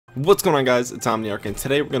What's going on, guys? It's Omniarch, and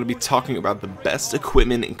today we're going to be talking about the best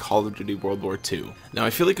equipment in Call of Duty World War II. Now, I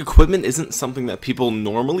feel like equipment isn't something that people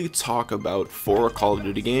normally talk about for a Call of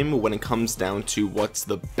Duty game when it comes down to what's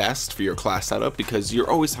the best for your class setup, because you're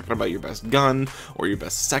always talking about your best gun, or your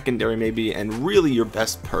best secondary maybe, and really your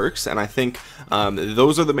best perks, and I think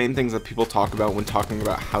those are the main things that people talk about when talking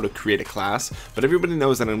about how to create a class. But everybody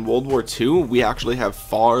knows that in World War II, we actually have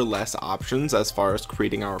far less options as far as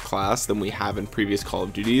creating our class than we have in previous Call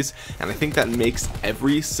of Duties. And I think that makes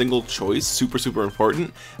every single choice super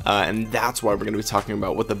important, and that's why we're going to be talking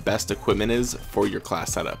about what the best equipment is for your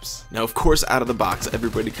class setups. Now, of course, out of the box,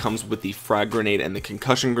 everybody comes with the frag grenade and the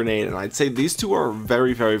concussion grenade, and I'd say these two are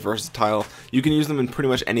very versatile. You can use them in pretty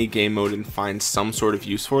much any game mode and find some sort of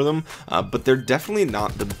use for them, but they're definitely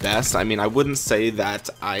not the best. I mean, I wouldn't say that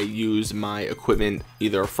I use my equipment,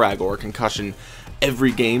 either a frag or a concussion,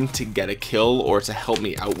 every game to get a kill or to help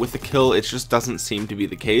me out with a kill. It just doesn't seem to be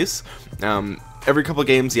the case. Every couple of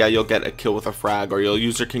games, yeah, you'll get a kill with a frag, or you'll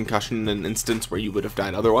use your concussion in an instance where you would have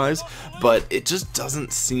died otherwise, but it just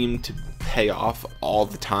doesn't seem to pay off all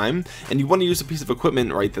the time. And you want to use a piece of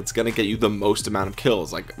equipment, right, that's going to get you the most amount of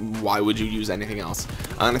kills. Like, why would you use anything else?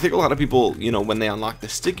 And I think a lot of people, you know, when they unlock the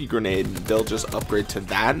sticky grenade, they'll just upgrade to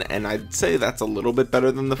that, and I'd say that's a little bit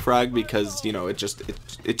better than the frag because, you know, it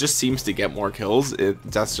just seems to get more kills.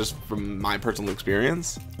 That's just from my personal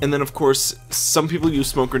experience. And then, of course, some people use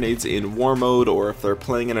smoke grenades in war mode, or if they're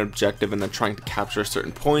playing an objective and they're trying to capture a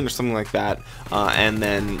certain point or something like that, and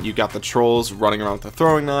then you got the trolls running around with the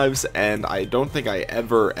throwing knives, and I don't think I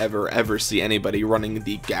ever see anybody running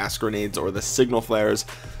the gas grenades or the signal flares.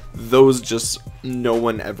 Those just no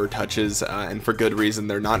one ever touches, and for good reason.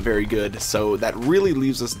 They're not very good, so that really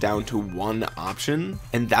leaves us down to one option,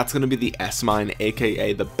 and that's going to be the S-Mine,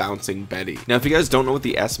 aka the Bouncing Betty. Now, if you guys don't know what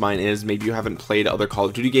the S-Mine is, maybe you haven't played other Call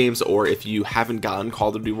of Duty games, or if you haven't gotten Call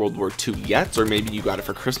of Duty World War II yet, or maybe you got it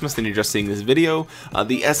for Christmas and you're just seeing this video,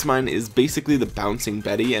 the S-Mine is basically the Bouncing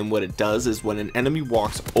Betty, and what it does is when an enemy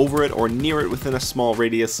walks over it or near it within a small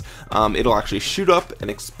radius, it'll actually shoot up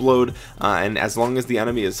and explode, and as long as the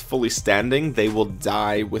enemy is fully standing, they will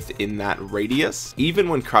die within that radius. Even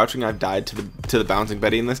when crouching, I've died to the Bouncing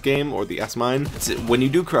Betty in this game, or the S-Mine. When you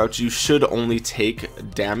do crouch, you should only take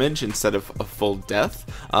damage instead of a full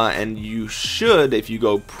death, and you should, if you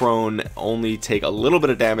go prone, only take a little bit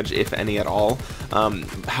of damage, if any at all.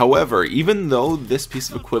 However, even though this piece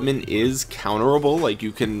of equipment is counterable, like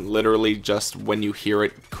you can literally just, when you hear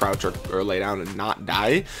it, crouch or lay down and not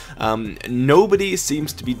die, nobody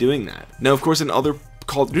seems to be doing that. Now, of course, in other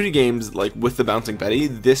Call of Duty games, like with the Bouncing Betty,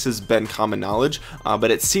 this has been common knowledge,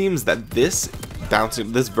 but it seems that this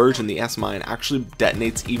version, the S-Mine, actually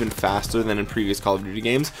detonates even faster than in previous Call of Duty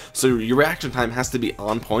games, so your reaction time has to be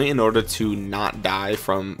on point in order to not die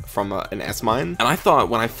from an S-Mine. And I thought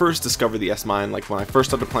when I first discovered the S-Mine, like when I first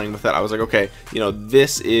started playing with it, I was like, okay, you know,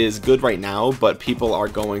 this is good right now, but people are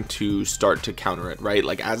going to start to counter it, right?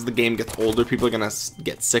 Like, as the game gets older, people are gonna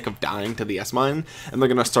get sick of dying to the S-Mine, and they're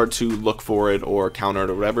gonna start to look for it or counter it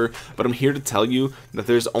or whatever. But I'm here to tell you that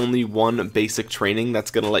there's only one basic training that's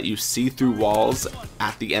gonna let you see through walls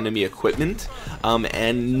at the enemy equipment,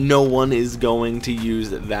 and no one is going to use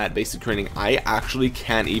that basic training. I actually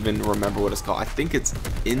can't even remember what it's called. I think it's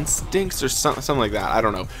instincts or something like that. I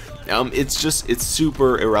don't know. It's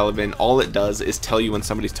super irrelevant. All it does is tell you when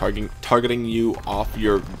somebody's targeting you off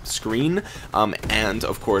your screen, and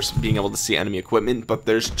of course being able to see enemy equipment. But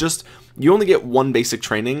you only get one basic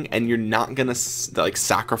training, and you're not gonna like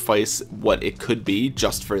sacrifice what it could be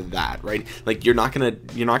just for that, right? Like, you're not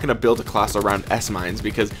gonna build a class around S-Mines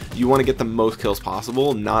because you want to get the most kills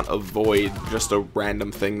possible, not avoid just a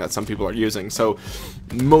random thing that some people are using. So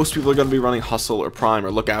most people are going to be running Hustle or Prime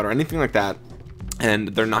or Lookout or anything like that, and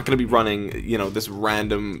they're not going to be running, you know, this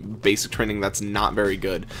random basic training that's not very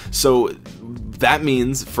good. So that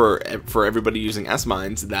means for everybody using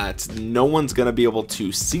S-Mines that no one's going to be able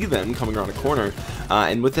to see them coming around a corner,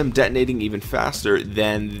 and with them detonating even faster,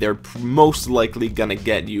 then they're most likely going to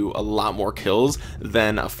get you a lot more kills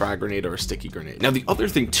than a frag grenade or a sticky grenade. Now, the other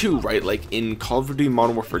thing too, right, like in Call of Duty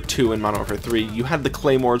Modern Warfare 2 and Modern Warfare 3, you had the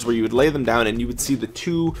claymores where you would lay them down and you would see the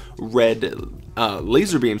two red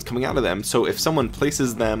laser beams coming out of them. So if someone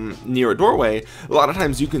places them near a doorway, a lot of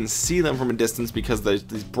times you can see them from a distance because there's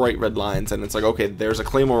these bright red lines, and it's like, okay, there's a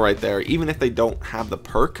claymore right there. Even if they don't have the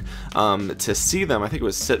perk to see them, I think it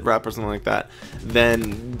was sit rep or something like that,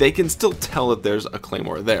 then they can still tell that there's a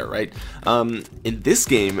claymore there, right? In this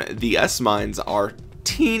game, the S-Mines are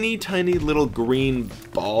teeny tiny little green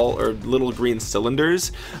ball or little green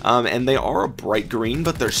cylinders, and they are a bright green,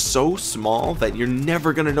 but they're so small that you're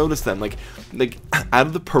never gonna notice them. Like out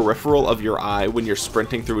of the peripheral of your eye when you're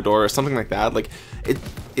sprinting through a door or something like that. Like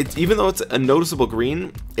it's even though it's a noticeable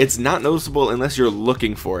green, it's not noticeable unless you're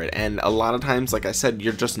looking for it. And a lot of times, like I said,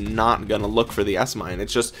 you're just not gonna look for the S mine.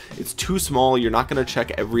 It's too small. You're not gonna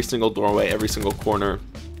check every single doorway, every single corner.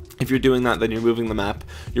 If you're doing that, then you're moving the map.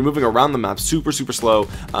 You're moving around the map super slow,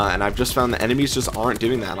 and I've just found that enemies just aren't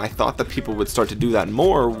doing that. And I thought that people would start to do that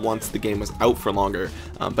more once the game was out for longer,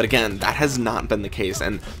 but again, that has not been the case.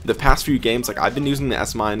 And the past few games, like I've been using the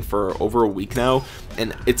S mine for over a week now,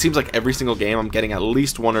 and it seems like every single game I'm getting at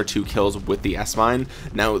least 1 or 2 kills with the S mine.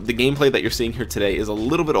 Now the gameplay that you're seeing here today is a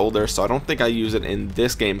little bit older, so I don't think I use it in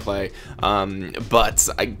this gameplay, but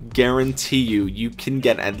I guarantee you can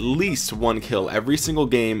get at least 1 kill every single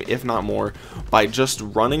game, if not more, by just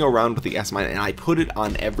running around with the S mine. And I put it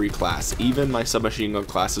on every class, even my submachine gun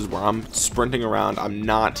classes where I'm sprinting around. I'm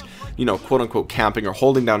not, you know, quote unquote camping or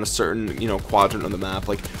holding down a certain, you know, quadrant of the map.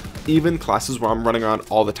 Like even classes where I'm running around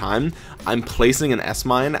all the time, I'm placing an S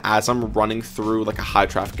mine as I'm running through like a high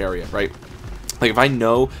traffic area, right? Like if I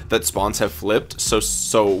know that spawns have flipped,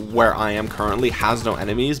 so where I am currently has no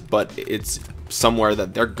enemies, but it's somewhere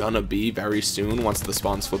that they're gonna be very soon once the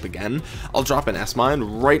spawns flip again, I'll drop an S mine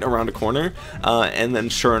right around a corner, and then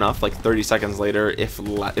sure enough, like 30 seconds later, if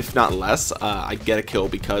not less, I get a kill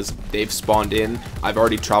because they've spawned in. I've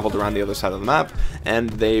already traveled around the other side of the map, and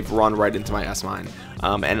they've run right into my S mine.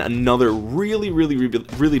 And another really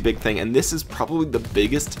big thing, and this is probably the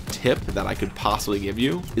biggest tip that I could possibly give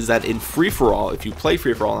you, is that in free-for-all, if you play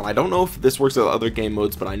free-for-all, and I don't know if this works with other game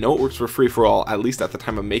modes, but I know it works for free-for-all, at least at the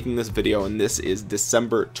time of making this video, and this is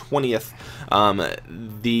December 20th,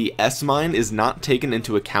 the S mine is not taken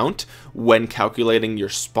into account when calculating your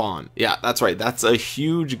spawn. Yeah, that's right. That's a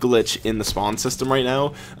huge glitch in the spawn system right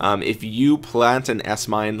now. If you plant an S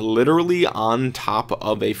mine literally on top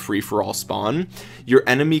of a free-for-all spawn, your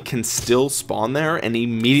enemy can still spawn there and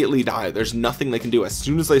immediately die. There's nothing they can do. As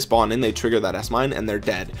soon as they spawn in, they trigger that S mine and they're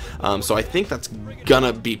dead. So I think that's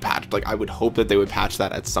gonna be patched. Like I would hope that they would patch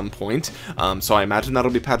that at some point. So I imagine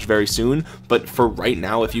that'll be patched very soon. But for right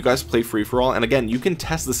now, if you guys play free-for-all, and again, you can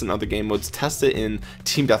test this in other game modes, test it in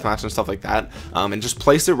team deathmatch and stuff like that, and just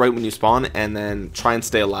place it right when you spawn, and then try and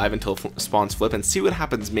stay alive until spawns flip and see what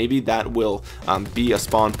happens. Maybe that will be a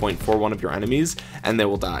spawn point for one of your enemies, and they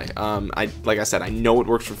will die. Like I said, I know it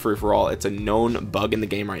works for free-for-all. It's a known bug in the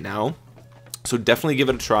game right now. So definitely give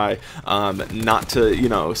it a try. Not to, you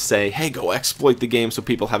know, say, hey, go exploit the game so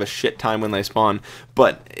people have a shit time when they spawn,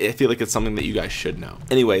 but I feel like it's something that you guys should know.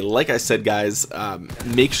 Anyway, like I said, guys,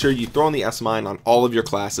 make sure you throw in the S mine on all of your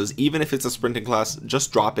classes. Even if it's a sprinting class,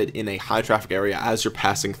 just drop it in a high traffic area as you're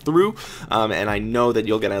passing through, and I know that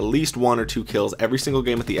you'll get at least 1 or 2 kills every single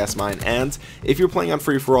game with the S mine. And if you're playing on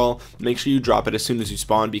free-for-all, make sure you drop it as soon as you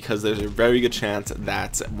spawn, because there's a very good chance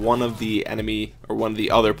that one of the enemy or one of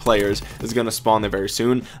the other players is going to spawn there very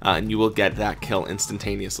soon, and you will get that kill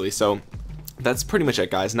instantaneously. So that's pretty much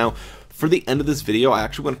it, guys. Now for the end of this video, I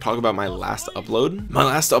actually want to talk about my last upload. My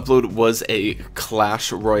last upload was a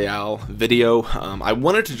Clash Royale video. I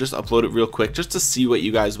wanted to just upload it real quick just to see what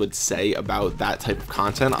you guys would say about that type of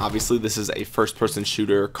content. Obviously, this is a first-person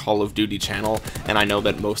shooter Call of Duty channel, and I know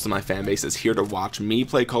that most of my fan base is here to watch me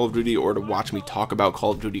play Call of Duty or to watch me talk about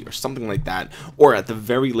Call of Duty or something like that. Or at the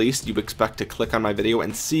very least, you expect to click on my video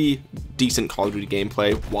and see decent Call of Duty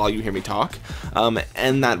gameplay while you hear me talk.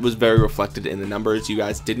 And that was very reflected in the numbers. You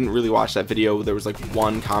guys didn't really watch that video. There was like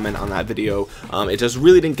 1 comment on that video. It just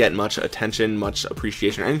really didn't get much attention, much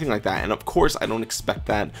appreciation, or anything like that. And of course, I don't expect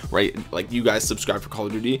that, right? Like, you guys subscribe for Call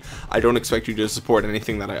of Duty. I don't expect you to support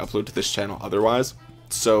anything that I upload to this channel otherwise.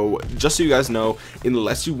 So just so you guys know,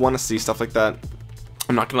 unless you want to see stuff like that,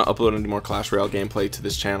 I'm not going to upload any more Clash Royale gameplay to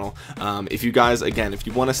this channel. If you guys, again, if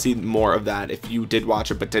you want to see more of that, if you did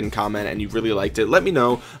watch it but didn't comment and you really liked it, let me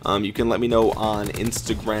know. You can let me know on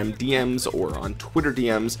Instagram DMs or on Twitter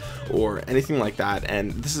DMs or anything like that.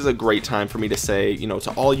 And this is a great time for me to say, you know,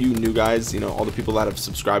 to all you new guys, you know, all the people that have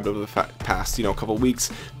subscribed over the past, you know, couple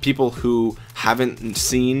weeks, people who haven't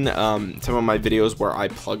seen some of my videos where I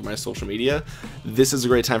plug my social media, this is a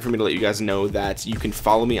great time for me to let you guys know that you can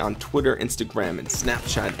follow me on Twitter, Instagram, and Snapchat,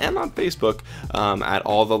 and on Facebook, at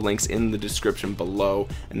all the links in the description below.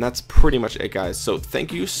 And that's pretty much it, guys. So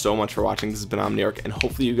thank you so much for watching. This has been Omniarch, and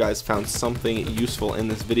hopefully you guys found something useful in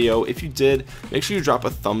this video. If you did, make sure you drop a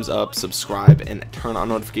thumbs up, subscribe, and turn on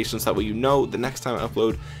notifications. That way you know the next time I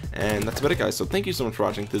upload. And that's about it, guys. So thank you so much for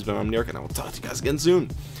watching. This has been Omniarch, and I will talk to you guys again soon.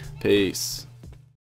 Peace.